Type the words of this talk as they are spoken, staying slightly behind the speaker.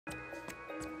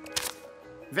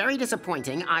Very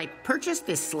disappointing. I purchased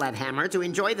this sled hammer to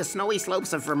enjoy the snowy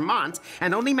slopes of Vermont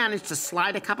and only managed to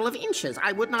slide a couple of inches.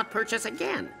 I would not purchase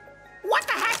again. What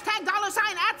the hashtag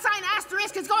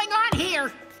 $@ is going on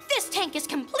here? This tank is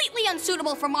completely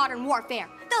unsuitable for modern warfare.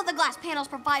 Though the glass panels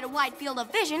provide a wide field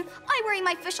of vision, I worry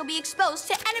my fish will be exposed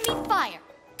to enemy fire.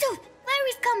 Dude,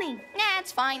 Larry's coming. Nah,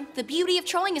 it's fine. The beauty of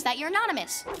trolling is that you're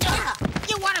anonymous.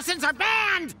 You Wattersons are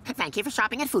banned! Thank you for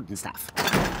shopping at Food and Stuff.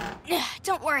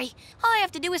 Don't worry. All I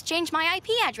have to do is change my IP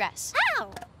address.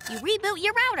 How? You reboot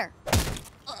your router.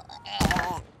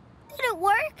 Did it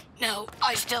work? No,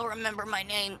 I still remember my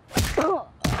name.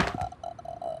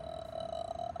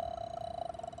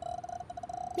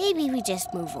 Maybe we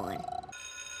just move on.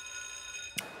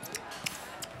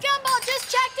 Gumball just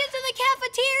checked into the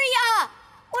cafeteria!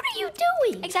 What are you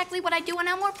doing? Exactly what I do on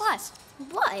Elmore Plus.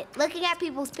 What? Looking at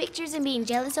people's pictures and being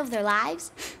jealous of their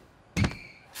lives?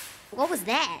 What was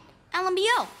that?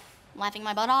 LMBO. Laughing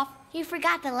my butt off. You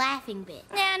forgot the laughing bit.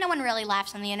 Nah, no one really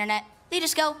laughs on the internet. They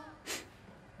just go,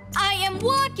 I am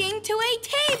walking to a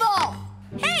table!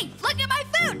 Hey, look at my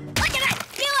food! Look at it!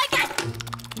 Do you like it?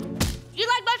 You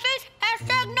like my fish?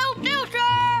 Hashtag no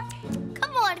filter!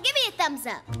 Come on, give me a thumbs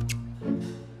up.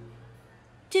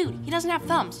 Dude, he doesn't have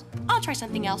thumbs. I'll try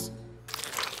something else.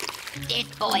 This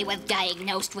boy was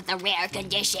diagnosed with a rare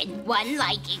condition. 1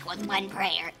 like equals 1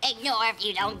 prayer. Ignore if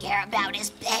you don't care about his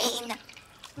pain.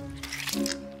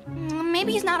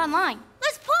 Maybe he's not online.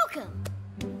 Let's poke him.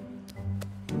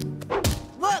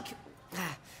 Look!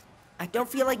 I don't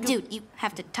feel like... Dude, you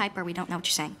have to type or we don't know what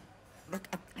you're saying. Look,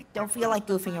 I don't feel like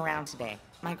goofing around today.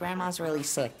 My grandma's really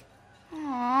sick.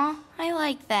 Aw, I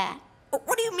like that.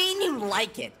 What do you mean you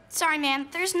like it? Sorry, man.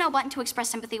 There's no button to express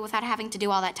sympathy without having to do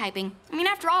all that typing. I mean,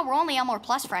 after all, we're only Elmore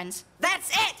Plus friends. That's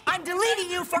it! I'm deleting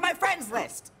you from my friends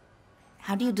list!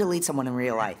 How do you delete someone in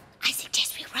real life? I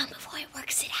suggest we run before it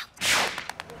works it out.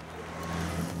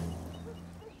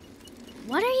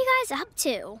 What are you guys up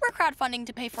to? We're crowdfunding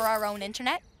to pay for our own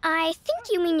internet. I think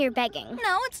you mean you're begging.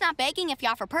 No, it's not begging if you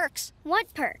offer perks.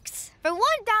 What perks? For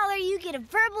 $1, you get a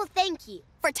verbal thank you.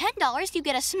 For $10, you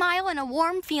get a smile and a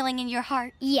warm feeling in your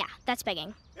heart. Yeah, that's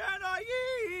begging.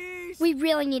 Anais! We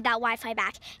really need that Wi-Fi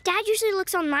back. Dad usually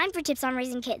looks online for tips on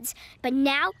raising kids, but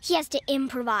now he has to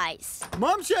improvise.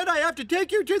 Mom said I have to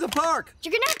take you to the park.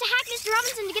 You're gonna have to hack Mr.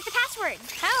 Robinson to get the password.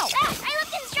 How? Ah, I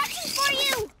left instructions for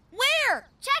you! Where?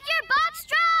 Check your box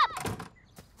drop!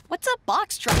 What's a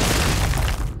box drop?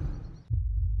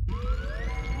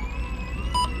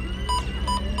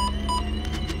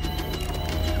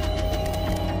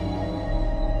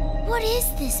 What is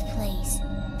this place?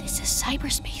 This is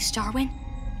cyberspace, Darwin.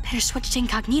 Better switch to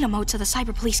incognito mode so the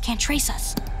cyber police can't trace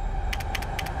us.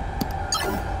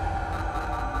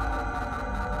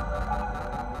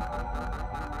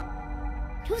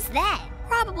 Who's that?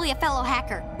 Probably a fellow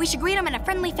hacker. We should greet him in a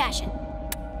friendly fashion.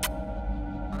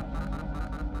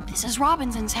 This is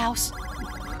Robinson's house.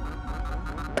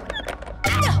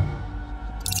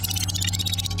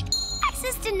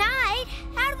 Access denied.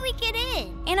 How do we get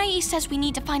in? Anais says we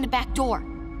need to find a back door.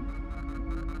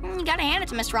 You gotta hand it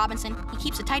to Mr. Robinson. He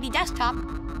keeps a tidy desktop.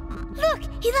 Look,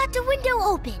 he left a window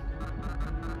open.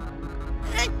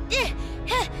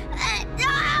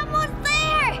 Almost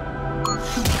there! Do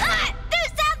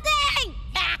something!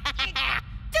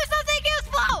 Do something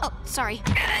useful! Oh, sorry.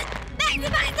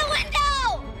 Maximize the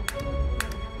window!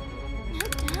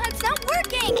 It's not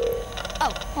working!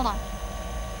 Oh, hold on.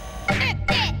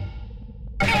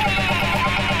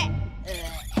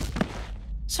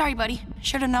 Sorry, buddy.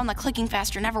 Should have known that clicking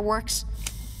faster never works.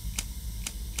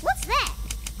 What's that?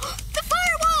 The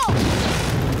firewall!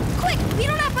 Quick! We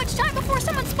don't have much time before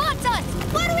someone spots us!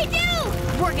 What do we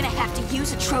do? We're gonna have to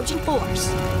use a Trojan horse.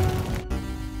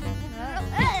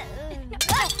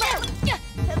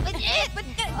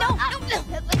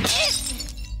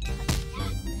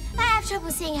 I have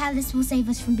trouble seeing how this will save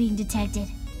us from being detected.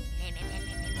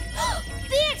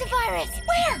 The antivirus!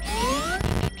 Where?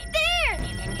 There!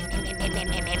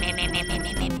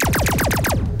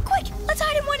 Quick! Let's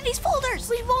hide in one of these folders!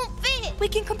 We won't fit! We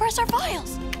can compress our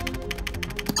files.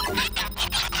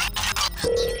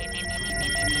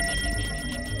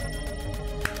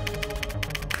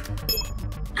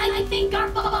 I think our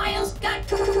files got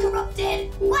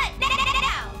corrupted. What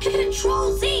now?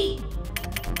 Control Z.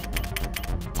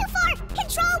 Too far!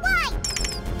 Control Y!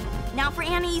 Now for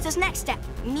Anais' next step.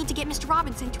 We need to get Mr.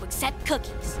 Robinson to accept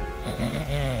cookies.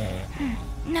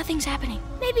 Nothing's happening.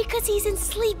 Maybe because he's in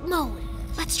sleep mode.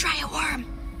 Let's try a worm.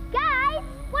 Guys,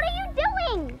 what are you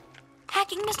doing?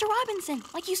 Hacking Mr. Robinson,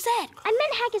 like you said. I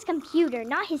meant hack his computer,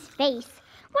 not his face.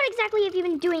 What exactly have you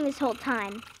been doing this whole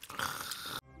time?